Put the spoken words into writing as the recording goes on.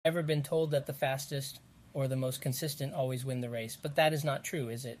Ever been told that the fastest or the most consistent always win the race? But that is not true,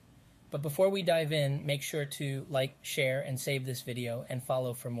 is it? But before we dive in, make sure to like, share, and save this video and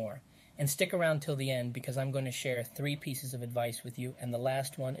follow for more. And stick around till the end because I'm going to share 3 pieces of advice with you, and the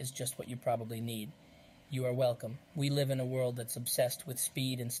last one is just what you probably need. You are welcome. We live in a world that's obsessed with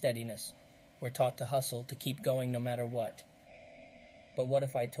speed and steadiness. We're taught to hustle, to keep going no matter what. But what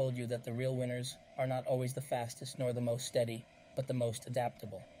if I told you that the real winners are not always the fastest nor the most steady, but the most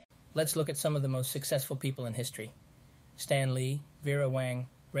adaptable? Let's look at some of the most successful people in history. Stan Lee, Vera Wang,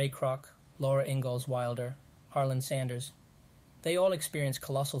 Ray Kroc, Laura Ingalls Wilder, Harlan Sanders. They all experienced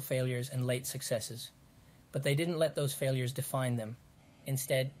colossal failures and late successes. But they didn't let those failures define them.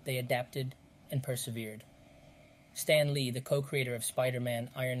 Instead, they adapted and persevered. Stan Lee, the co-creator of Spider-Man,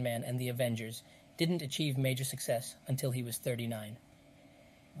 Iron Man, and the Avengers, didn't achieve major success until he was 39.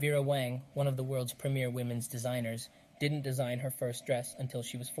 Vera Wang, one of the world's premier women's designers, didn't design her first dress until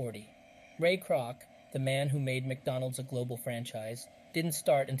she was 40. Ray Kroc, the man who made McDonald's a global franchise, didn't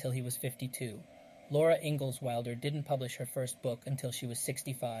start until he was 52. Laura Ingalls Wilder didn't publish her first book until she was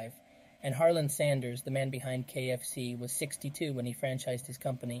 65. And Harlan Sanders, the man behind KFC, was 62 when he franchised his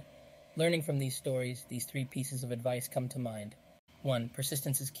company. Learning from these stories, these 3 pieces of advice come to mind. 1.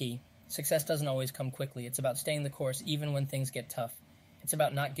 Persistence is key. Success doesn't always come quickly. It's about staying the course even when things get tough. It's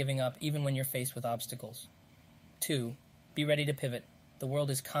about not giving up even when you're faced with obstacles. 2. Be ready to pivot. The world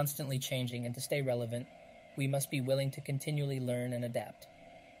is constantly changing, and to stay relevant, we must be willing to continually learn and adapt.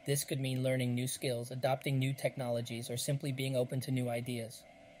 This could mean learning new skills, adopting new technologies, or simply being open to new ideas.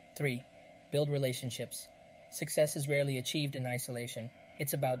 3. Build relationships. Success is rarely achieved in isolation.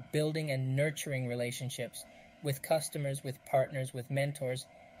 It's about building and nurturing relationships with customers, with partners, with mentors,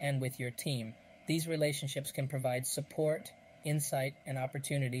 and with your team. These relationships can provide support, insight, and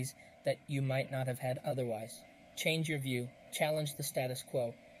opportunities that you might not have had otherwise. Change your view. Challenge the status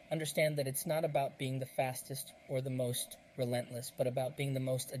quo. Understand that it's not about being the fastest or the most relentless, but about being the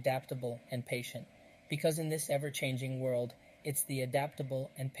most adaptable and patient. Because in this ever-changing world, it's the adaptable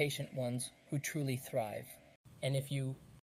and patient ones who truly thrive. And if you